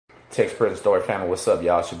Text Prison Story family, what's up,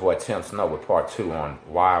 y'all? It's your boy Tim Snow with part 2 on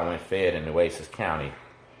why I went fed in Nueces County.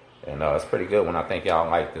 And it's pretty good one. I think y'all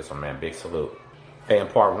like this one, man. Big salute. Hey, in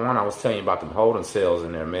part 1, I was telling you about the holding cells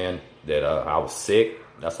in there, man, that I was sick.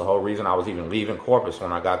 That's the whole reason I was even leaving Corpus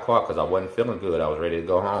when I got caught, because I wasn't feeling good. I was ready to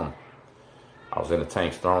go home. I was in the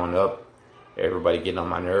tanks throwing up, everybody getting on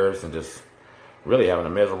my nerves and just really having a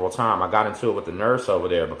miserable time. I got into it with the nurse over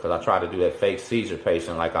there because I tried to do that fake seizure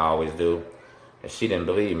patient like I always do. And she didn't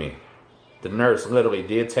believe me. The nurse literally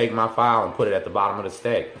did take my file and put it at the bottom of the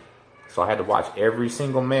stack. So I had to watch every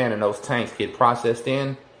single man in those tanks get processed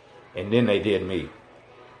in, and then they did me.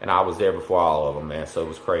 And I was there before all of them, man, so it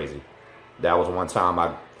was crazy. That was one time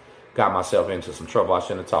I got myself into some trouble I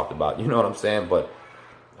shouldn't have talked about, you know what I'm saying? But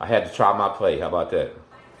I had to try my play, how about that?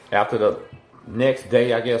 After the next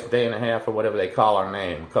day, I guess, day and a half or whatever they call our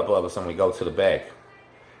name, a couple of us, and we go to the back.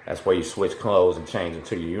 That's where you switch clothes and change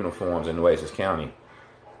into your uniforms in Nueces County.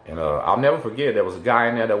 And I'll never forget, there was a guy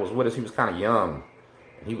in there that was with us. He was kind of young.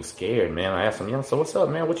 And he was scared, man. I asked him, so what's up,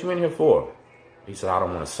 man? What you in here for? He said, I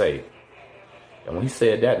don't want to say. And when he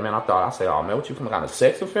said that, man, I said, oh, man, what you, some kind of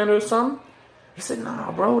sex offender or something? He said,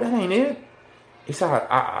 nah, bro, that ain't it. He said,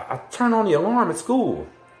 I turned on the alarm at school.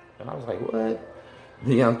 And I was like, what?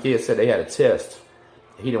 The young kid said they had a test.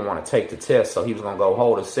 He didn't want to take the test, so he was going to go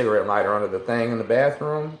hold a cigarette lighter under the thing in the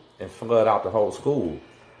bathroom and flood out the whole school.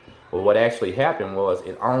 But what actually happened was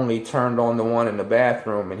it only turned on the one in the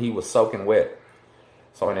bathroom, and he was soaking wet.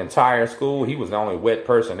 So in the entire school, he was the only wet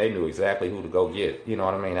person. They knew exactly who to go get. You know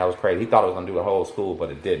what I mean? That was crazy. He thought it was going to do the whole school,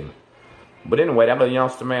 but it didn't. But anyway, that little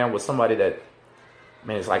youngster, man, was somebody that,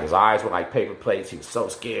 man, it's like his eyes were like paper plates. He was so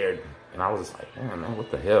scared. And I was just like, man,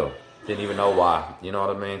 what the hell? Didn't even know why. You know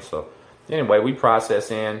what I mean? So anyway, we process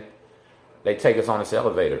in. They take us on this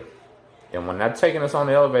elevator. And when they're taking us on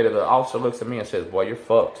the elevator, the officer looks at me and says, boy, you're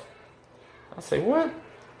fucked. I say, what?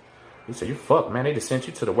 He said, you're fucked, man. They just sent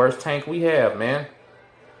you to the worst tank we have, man.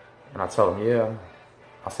 And I told him, yeah.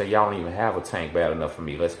 I said, y'all don't even have a tank bad enough for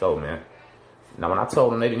me. Let's go, man. Now, when I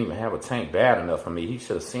told him they didn't even have a tank bad enough for me, he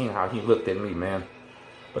should have seen how he looked at me, man.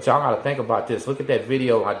 But y'all got to think about this. Look at that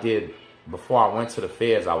video I did before I went to the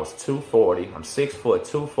feds. I was 240. I'm 6 foot,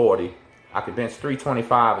 240. I could bench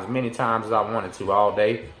 325 as many times as I wanted to all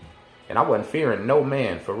day. And I wasn't fearing no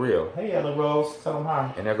man, for real. Hey, Ella Rose, tell them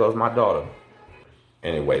hi. And there goes my daughter.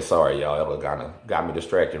 Anyway, sorry, y'all. Ella kind of got me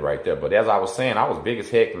distracted right there. But as I was saying, I was big as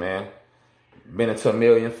heck, man. Been into a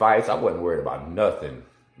million fights. I wasn't worried about nothing.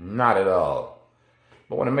 Not at all.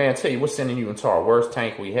 But when a man tell you, we're sending you into our worst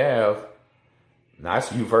tank we have, now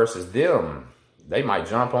it's you versus them. They might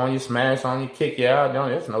jump on you, smash on you, kick you out.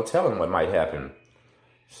 There's no telling what might happen.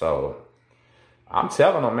 So I'm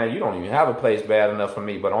telling them, man, you don't even have a place bad enough for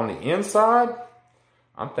me. But on the inside,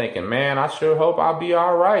 I'm thinking, man, I sure hope I'll be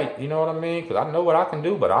all right. You know what I mean? Because I know what I can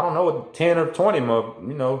do, but I don't know what 10 or 20 more,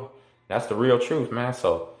 you know, that's the real truth, man.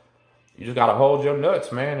 So you just got to hold your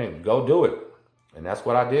nuts, man, and go do it. And that's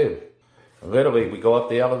what I did. And literally, we go up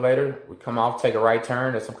the elevator, we come off, take a right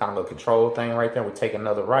turn. There's some kind of a control thing right there. We take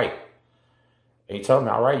another right. And he told me,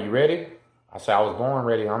 all right, you ready? I said, I was born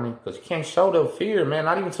ready, homie. Because you can't show the fear, man,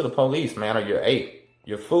 not even to the police, man, or your ape.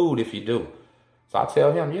 Your food if you do. So I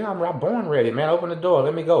tell him, yeah, I'm born ready, man. Open the door.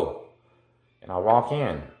 Let me go. And I walk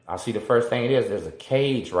in. I see the first thing it is, there's a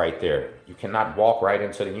cage right there. You cannot walk right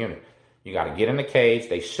into the unit. You got to get in the cage.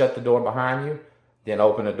 They shut the door behind you, then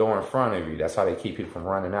open the door in front of you. That's how they keep you from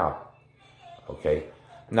running out. Okay.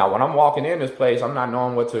 Now, when I'm walking in this place, I'm not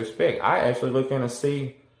knowing what to expect. I actually look in and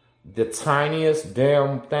see the tiniest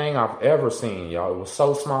damn thing I've ever seen, y'all. It was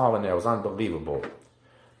so small in there. It was unbelievable.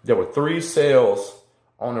 There were 3 cells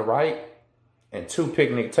on the right and 2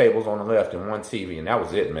 picnic tables on the left and 1 TV. And that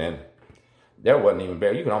was it, man. There wasn't even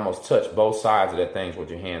bare. You can almost touch both sides of that thing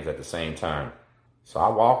with your hands at the same time. So I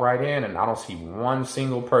walk right in and I don't see one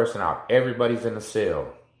single person out. Everybody's in the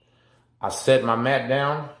cell. I set my mat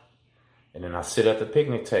down and then I sit at the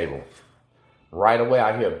picnic table. Right away,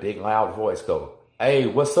 I hear a big loud voice go, hey,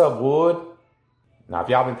 what's up, Wood? Now, if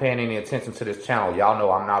y'all been paying any attention to this channel, y'all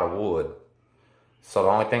know I'm not a Wood. So the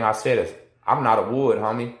only thing I said is, I'm not a Wood,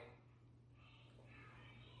 homie.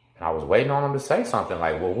 And I was waiting on him to say something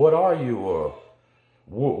like, well, what are you? Or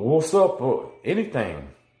what's up? Or anything.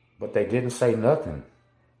 But they didn't say nothing.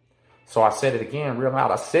 So I said it again real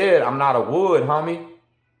loud. I said, I'm not a Wood, homie.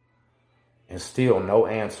 And still no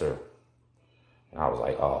answer. And I was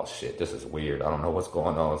like, oh, shit, this is weird. I don't know what's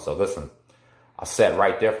going on. So listen, I sat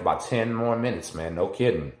right there for about 10 more minutes, man. No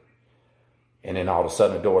kidding. And then all of a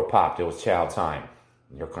sudden the door popped. It was chow time.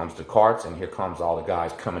 And here comes the carts and here comes all the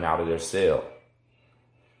guys coming out of their cell.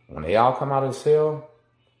 When they all come out of the cell,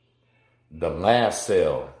 the last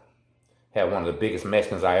cell Had one of the biggest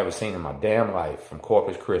Mexicans I ever seen in my damn life from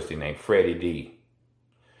Corpus Christi named Freddie D.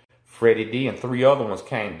 Freddie D and 3 other ones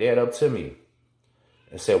came dead up to me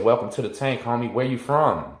and said, "Welcome to the tank, homie. Where you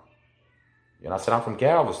from?" And I said, "I'm from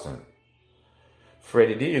Galveston."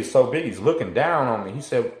 Freddie D is so big, he's looking down on me. He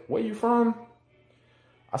said, "Where you from?"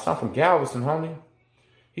 I said, "I'm from Galveston, homie."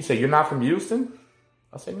 He said, "You're not from Houston?"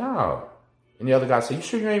 I said, "No." And the other guy said, "You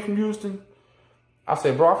sure you ain't from Houston?" I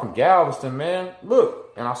said, "Bro, I'm from Galveston, man.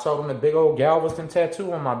 Look." And I showed him the big old Galveston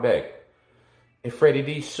tattoo on my back. And Freddie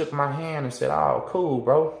D shook my hand and said, "Oh, cool,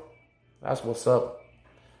 bro. That's what's up.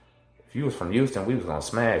 If you was from Houston, we was going to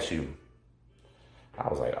smash you." I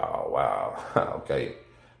was like, "Oh, wow." Okay.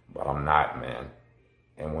 But I'm not, man.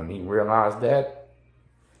 And when he realized that,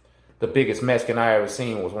 the biggest Mexican I ever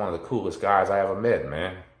seen was one of the coolest guys I ever met,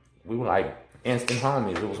 man. We were like instant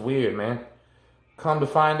homies. It was weird, man. Come to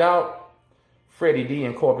find out, Freddie D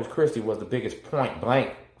in Corpus Christi was the biggest Point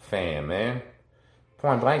Blank fan, man.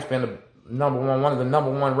 Point Blank's been one of the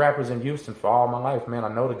number one rappers in Houston for all my life, man. I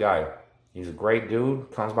know the guy. He's a great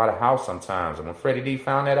dude. Comes by the house sometimes. And when Freddie D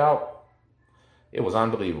found that out, it was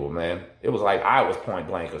unbelievable, man. It was like I was Point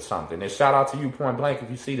Blank or something. And shout out to you, Point Blank, if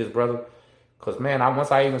you see this, brother. Because, man,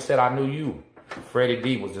 once I even said I knew you, Freddie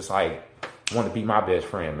D was just like, wanted to be my best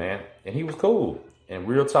friend, man. And he was cool. And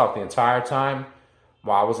real talk, the entire time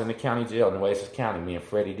while I was in the county jail, Nueces County, me and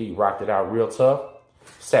Freddie D rocked it out real tough.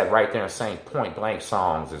 Sat right there and sang Point Blank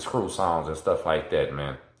songs and screw songs and stuff like that,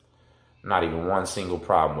 man. Not even one single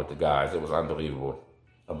problem with the guys. It was unbelievable.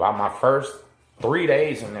 About my first 3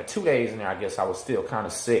 days in there, 2 days in there, I guess I was still kind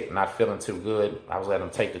of sick, not feeling too good. I was letting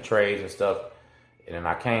them take the trays and stuff. And then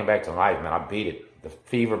I came back to life, man. I beat it. The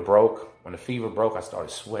fever broke. When the fever broke, I started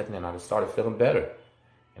sweating and I just started feeling better.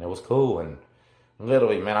 And it was cool. And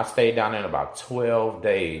literally, man, I stayed down there in about 12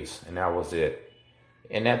 days, and that was it.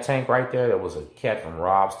 In that tank right there was a cat from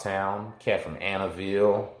Robstown, cat from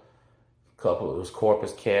Annaville, it was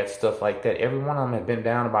Corpus cats, stuff like that. Every one of them had been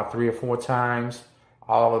down about 3 or 4 times.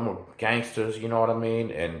 All of them were gangsters, you know what I mean?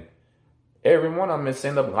 And every one of them just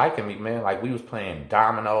ended up liking me, man. Like, we was playing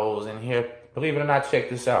dominoes in here. Believe it or not, check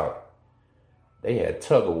this out. They had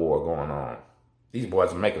tug of war going on. These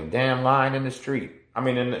boys would make a damn line in the street. I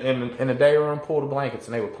mean, in the day room, pull the blankets,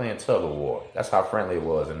 and they were playing tug of war. That's how friendly it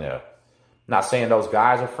was in there. Not saying those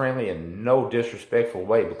guys are friendly in no disrespectful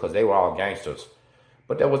way, because they were all gangsters.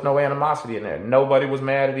 But there was no animosity in there. Nobody was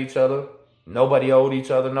mad at each other. Nobody owed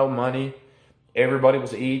each other no money. Everybody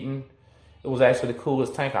was eating. It was actually the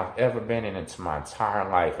coolest tank I've ever been in my entire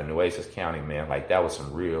life in Nueces County, man. Like, that was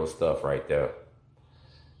some real stuff right there.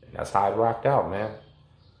 And that's how it rocked out, man.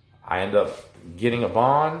 I ended up getting a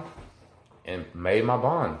bond and made my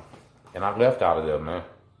bond. And I left out of there, man.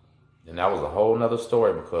 And that was a whole nother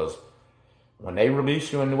story, because when they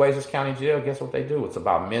release you in Nueces County Jail, guess what they do? It's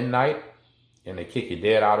about midnight, and they kick you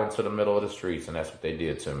dead out into the middle of the streets, and that's what they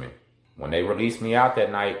did to me. When they released me out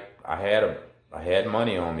that night, I had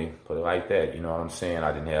money on me, put it like that, you know what I'm saying?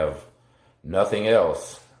 I didn't have nothing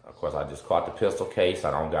else. Of course, I just caught the pistol case.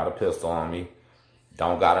 I don't got a pistol on me.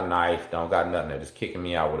 Don't got a knife. Don't got nothing. They're just kicking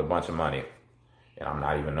me out with a bunch of money. And I'm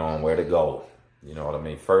not even knowing where to go. You know what I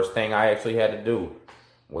mean? First thing I actually had to do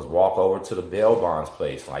was walk over to the bail bonds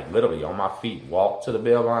place. Like, literally on my feet, walk to the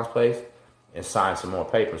bail bonds place and sign some more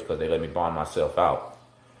papers, because they let me bond myself out.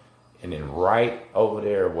 And then right over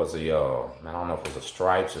there was I don't know if it was a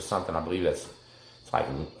Stripes or something. I believe it's like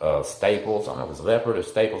Staples. I don't know if it's Leopard or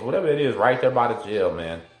Staples, whatever it is, right there by the jail,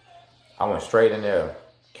 man. I went straight in there,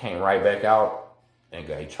 came right back out, and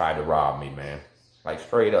they tried to rob me, man. Like,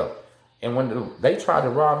 straight up. And when they tried to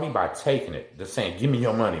rob me by taking it, they're saying, "Give me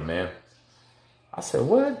your money, man." I said,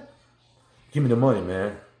 "What?" "Give me the money,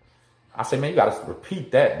 man." I said, "Man, you got to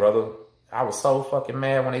repeat that, brother." I was so fucking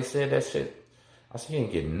mad when they said that shit. I said, "You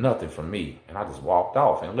ain't getting nothing from me." And I just walked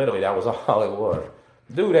off. And literally, that was all it was.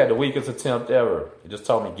 Dude had the weakest attempt ever. He just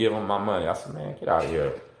told me, "Give him my money." I said, "Man, get out of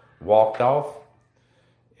here." Walked off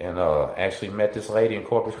and actually met this lady in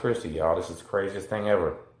Corpus Christi, y'all. This is the craziest thing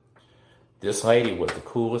ever. This lady was the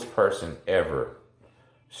coolest person ever.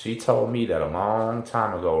 She told me that a long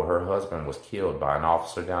time ago, her husband was killed by an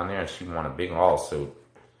officer down there, and she won a big lawsuit.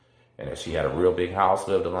 And that she had a real big house,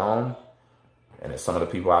 lived alone. And that some of the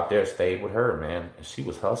people out there stayed with her, man. And she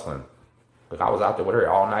was hustling. Look, I was out there with her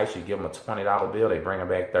all night. She'd give them a $20 bill. They bring her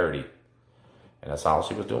back 30. And that's all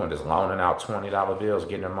she was doing, just loaning out $20 bills,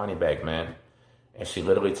 getting her money back, man. And she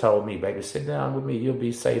literally told me, "Baby, sit down with me. You'll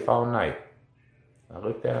be safe all night." I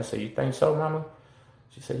looked at her and said, "You think so, mama?"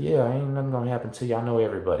 She said, "Yeah, ain't nothing going to happen to you. I know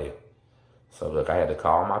everybody." So, look, I had to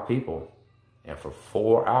call my people. And for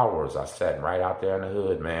 4 hours, I sat right out there in the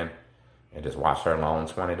hood, man, and just watched her loan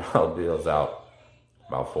 $20 bills out.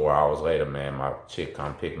 About 4 hours later, man, my chick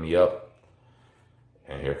come pick me up.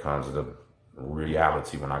 And here comes the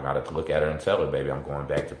reality when I got to look at her and tell her, baby, I'm going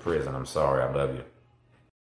back to prison. I'm sorry. I love you.